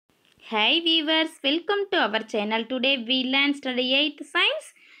Hi viewers, welcome to our channel. Today we learn study 8th science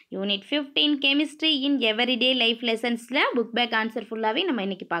unit 15 chemistry in everyday life lessons la book back answer fullaவே நம்ம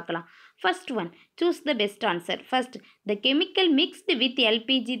இன்னைக்கு பார்க்கலாம். First one, choose the best answer. First, the chemical mixed with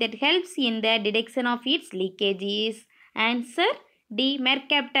LPG that helps in the detection of its leakage is answer D,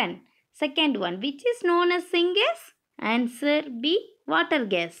 mercaptan. Second one, which is known as syngas? Answer B, water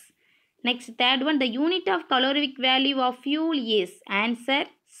gas. Next, third one, the unit of calorific value of fuel is answer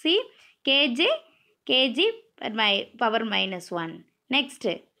C, kg power minus 1. Next,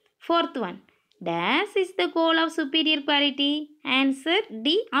 fourth one, dash is the goal of superior quality. Answer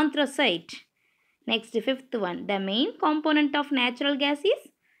D, anthracite. Next, fifth one, the main component of natural gas is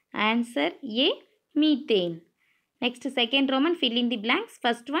answer A, methane. Next, second Roman, fill in the blanks.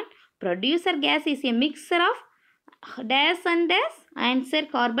 First one, producer gas is a mixture of dash and dash. Answer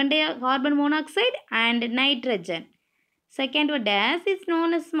carbon monoxide and nitrogen. Second one, dash is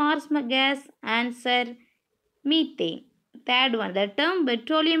known as Mars gas. Answer methane. Third one, the term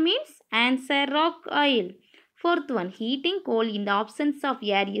petroleum means answer rock oil. Fourth one, heating coal in the absence of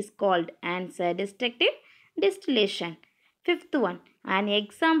air is called answer destructive distillation. Fifth one, an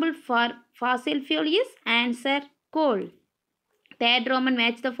example for fossil fuel is answer coal. Third Roman,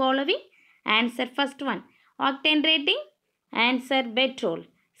 match the following. Answer first one, octane rating. Answer petrol.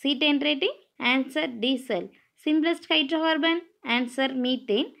 Cetane rating. Answer diesel. Simplest hydrocarbon. Answer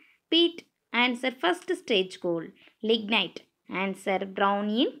methane. Peat. Answer first stage coal. Lignite. Answer brown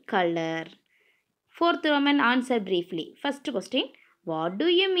in color. Fourth Roman, answer briefly. First question, what do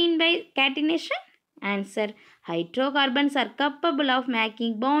you mean by catenation? Answer, hydrocarbons are capable of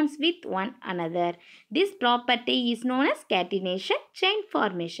making bonds with one another. This property is known as catenation chain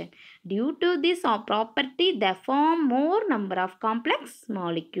formation. Due to this property, they form more number of complex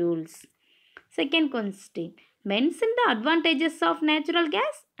molecules. Second question, mention the advantages of natural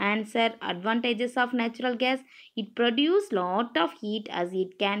gas. Answer, advantages of natural gas, it produces lot of heat as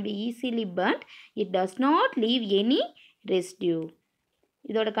it can be easily burnt. It does not leave any residue.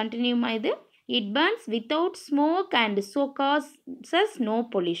 இதோட கண்டினியூமா இது, it burns without smoke and so causes no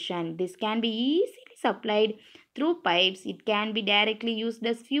pollution. This can be easily supplied through pipes. It can be directly used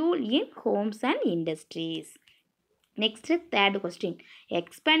as fuel in homes and industries. Next, third question,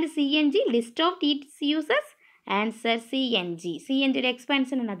 expand CNG, list of its uses. Answer CNG. CNG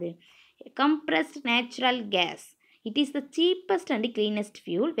expansion another, compressed natural gas. It is the cheapest and cleanest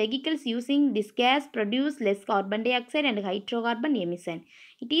fuel. Vehicles using this gas produce less carbon dioxide and hydrocarbon emission.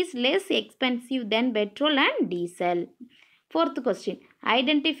 It is less expensive than petrol and diesel. Fourth question,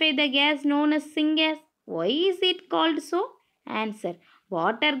 identify the gas known as syngas. Why is it called so? Answer,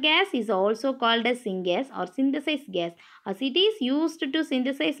 water gas is also called as syngas or synthesized gas as it is used to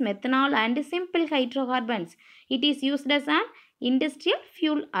synthesize methanol and simple hydrocarbons. It is used as an industrial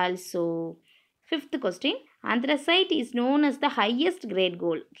fuel also. Fifth question, anthracite is known as the highest grade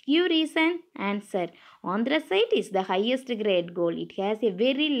gold. Give reason. Answer, anthracite is the highest grade gold. It has a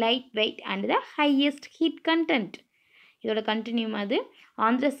very light weight and the highest heat content. இதோட continuum அது,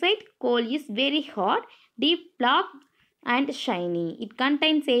 anthracite coal is very hot, deep black and shiny. It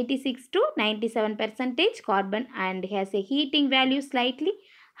contains 86 to 97% carbon and has a heating value slightly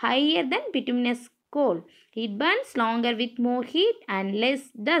higher than bituminous coal. It burns longer with more heat and less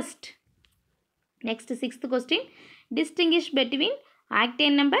dust. Next, sixth question, distinguish between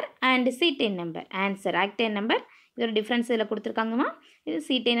octane number and cetane number. Answer, octane number, இதோட difference இதில் கொடுத்துருக்காங்கம்மா. இது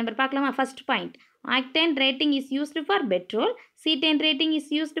cetane number பார்க்கலாமா. First point, octane rating is used for petrol, cetane rating is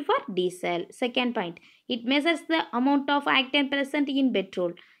used for diesel. Second point, it measures the amount of octane present in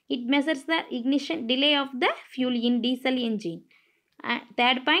petrol. It measures the ignition delay of the fuel in diesel engine.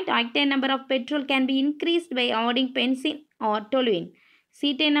 Third point, octane number of petrol can be increased by adding benzene or toluene.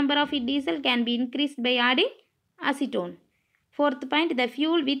 Cetane number of diesel can be increased by adding acetone. Fourth point, the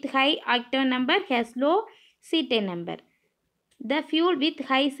fuel with high octane number has low cetane number. The fuel with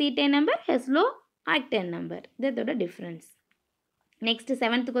high cetane number has low octane number. That's the difference. Next,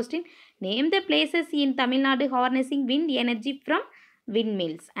 seventh question, name the places in Tamil Nadu harnessing wind energy from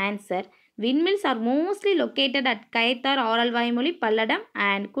windmills. Answer, windmills are mostly located at Kaithar, Oralvaimoli, Palladam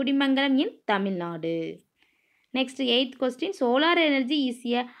and Kudimangalam in Tamil Nadu. Next, eighth question, solar energy is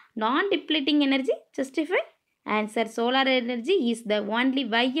a non-depleting energy. Justify. Answer, solar energy is the only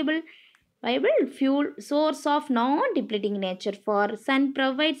viable fuel source of non-depleting nature, for sun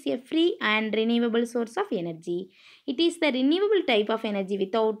provides a free and renewable source of energy. It is the renewable type of energy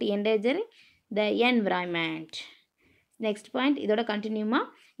without endangering the environment. Next point, இதோட கண்டினியூமா,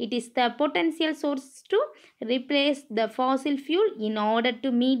 it is the potential source to replace the fossil fuel in order to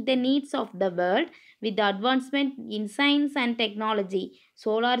meet the needs of the world. With the advancement in science and technology,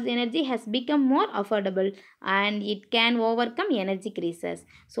 solar energy has become more affordable and it can overcome energy crisis.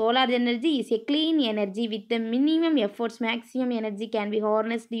 Solar energy is a clean energy with the minimum efforts. Maximum energy can be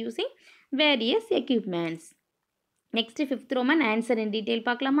harnessed using various equipments. Next, fifth Roman answer in detail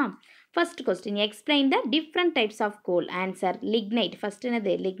பார்க்கலாமா? First question, explain the different types of coal. Answer, lignite. First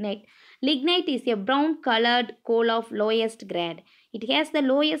என்னது lignite. Lignite is a brown colored coal of lowest grade. It has the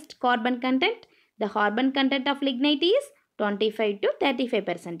lowest carbon content. The carbon content of lignite is 25 to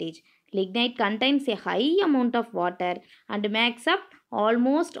 35%. Lignite contains a high amount of water and makes up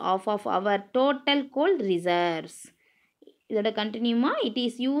almost half of our total coal reserves. இதோட கண்டினியூமா, it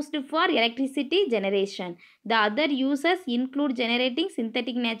is used for electricity generation. The other uses include generating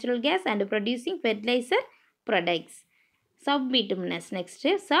synthetic natural gas and producing fertilizer products. Subbituminous. Next,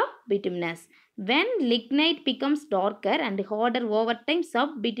 subbituminous. When lignite becomes darker and harder over time,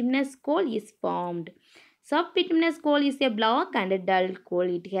 subbituminous coal is formed. Subbituminous coal is a black and dull coal.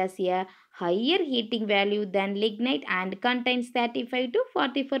 It has a higher heating value than lignite and contains 35 to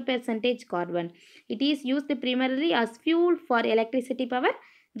 44% carbon. It is used primarily as fuel for electricity power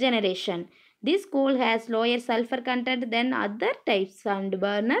generation. This coal has lower sulfur content than other types and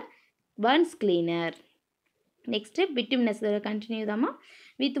burns cleaner. Next, bituminous. Continue dama.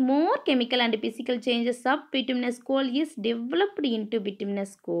 With more chemical and physical changes, subbituminous coal is developed into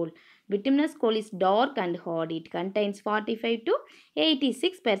bituminous coal. Bituminous coal is dark and hard. It contains 45 to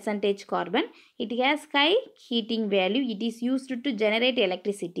 86% carbon. It has high heating value. It is used to generate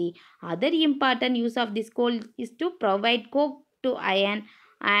electricity. Other important use of this coal is to provide coke to iron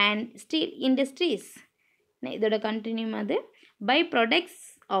and steel industries. இதோட continuum அது. Byproducts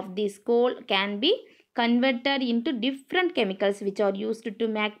of this coal can be converted into different chemicals which are used to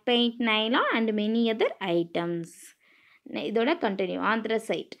make paint, nylon and many other items. இதோட continue.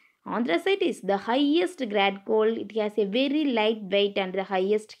 Anthracite. Anthracite is the highest grade coal. It has a very light weight and the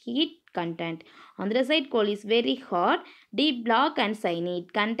highest heat content. Anthracite coal is very hard, deep black and shiny. It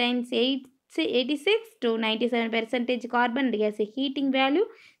contains 86 to 97% carbon and has a heating value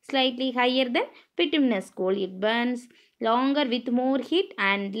slightly higher than bituminous coal. It burns longer with more heat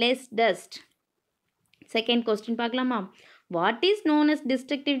and less dust. Second question பார்க்கலாமா? What is known as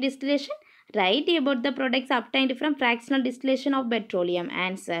destructive distillation? Write about the products obtained from fractional distillation of petroleum.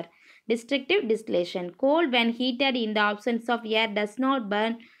 Answer, destructive distillation. Coal when heated in the absence of air does not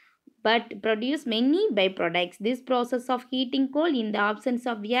burn but produce many byproducts. This process of heating coal in the absence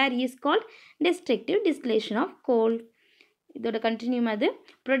of air is called destructive distillation of coal. இதோட continuum அது.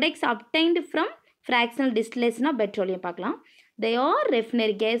 Products obtained from fractional distillation of petroleum பார்க்கலாம். They are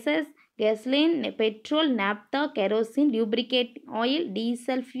refinery gases, gasoline, petrol, naphtha, kerosene, lubricating oil,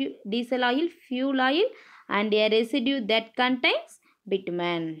 diesel oil, fuel oil and a residue that contains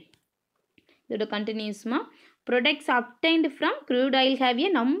bitumen. இதோட கண்டினியூஸ்மா, products obtained from crude oil have a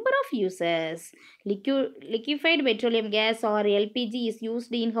number of uses. Liquefied petroleum gas or LPG is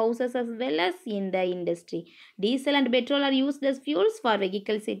used in houses as well as in the industry. Diesel and petrol are used as fuels for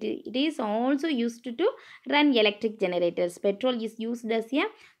vehicles. It is also used to run electric generators. Petrol is used as a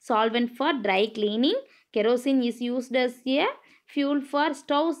solvent for dry cleaning. Kerosene is used as a fuel for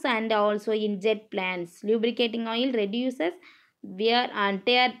stoves and also in jet plants. Lubricating oil reduces wear and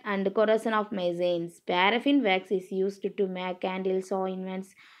tear and corrosion of machines. Paraffin wax is used to make candles, ointments,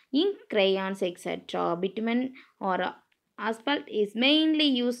 ink, crayons, etc. Bitumen or asphalt is mainly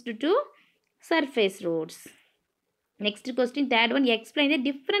used to surface roads. Next question, third one, explain the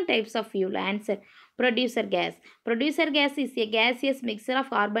different types of fuel. Answer, producer gas. Producer gas is a gaseous mixture of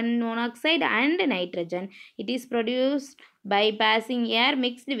carbon monoxide and nitrogen. It is produced by passing air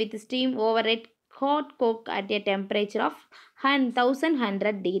mixed with steam over a hot coke at a temperature of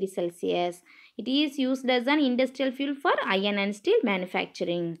 1100 degrees Celsius. It is used as an industrial fuel for iron and steel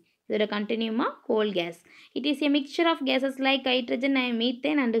manufacturing. இதோட கண்டினியூமா, coal gas. It is a mixture of gases like hydrogen,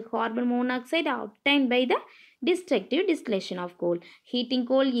 methane and carbon monoxide obtained by the destructive distillation of coal. Heating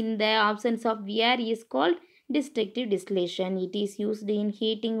coal in the absence of air is called destructive distillation. It is used in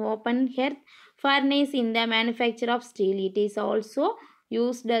heating open hearth furnace in the manufacture of steel. It is also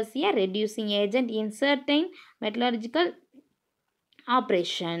used as a reducing agent in certain metallurgical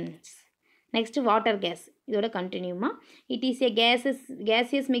operations. Next, water gas. இதோட கண்டினியூமா, it is a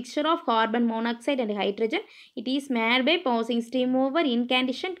gaseous mixture of carbon monoxide and hydrogen. It is made by passing steam over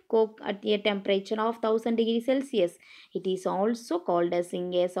incandescent coke at a temperature of 1000 degrees Celsius. It is also called as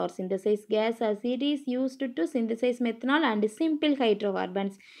syngas or synthesized gas as it is used to synthesize methanol and simple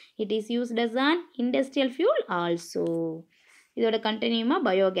hydrocarbons. It is used as an industrial fuel also. இதோட கண்டினியூமா,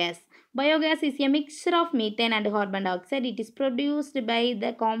 biogas. Biogas is a mixture of methane and carbon dioxide. It is produced by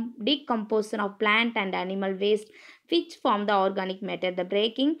the decomposition of plant and animal waste, which form the organic matter. The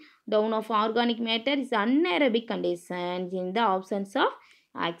breaking down of organic matter is anaerobic conditions in the absence of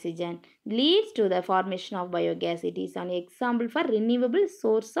oxygen leads to the formation of biogas. It is an example for renewable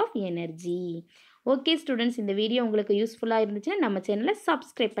source of energy. Okay students, இந்த video உங்களுக்கு யூஸ்ஃபுல்லாக இருந்துச்சுன்னா நம்ம சேனலை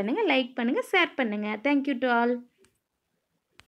subscribe பண்ணுங்கள், like பண்ணுங்கள், share பண்ணுங்கள். Thank you to all.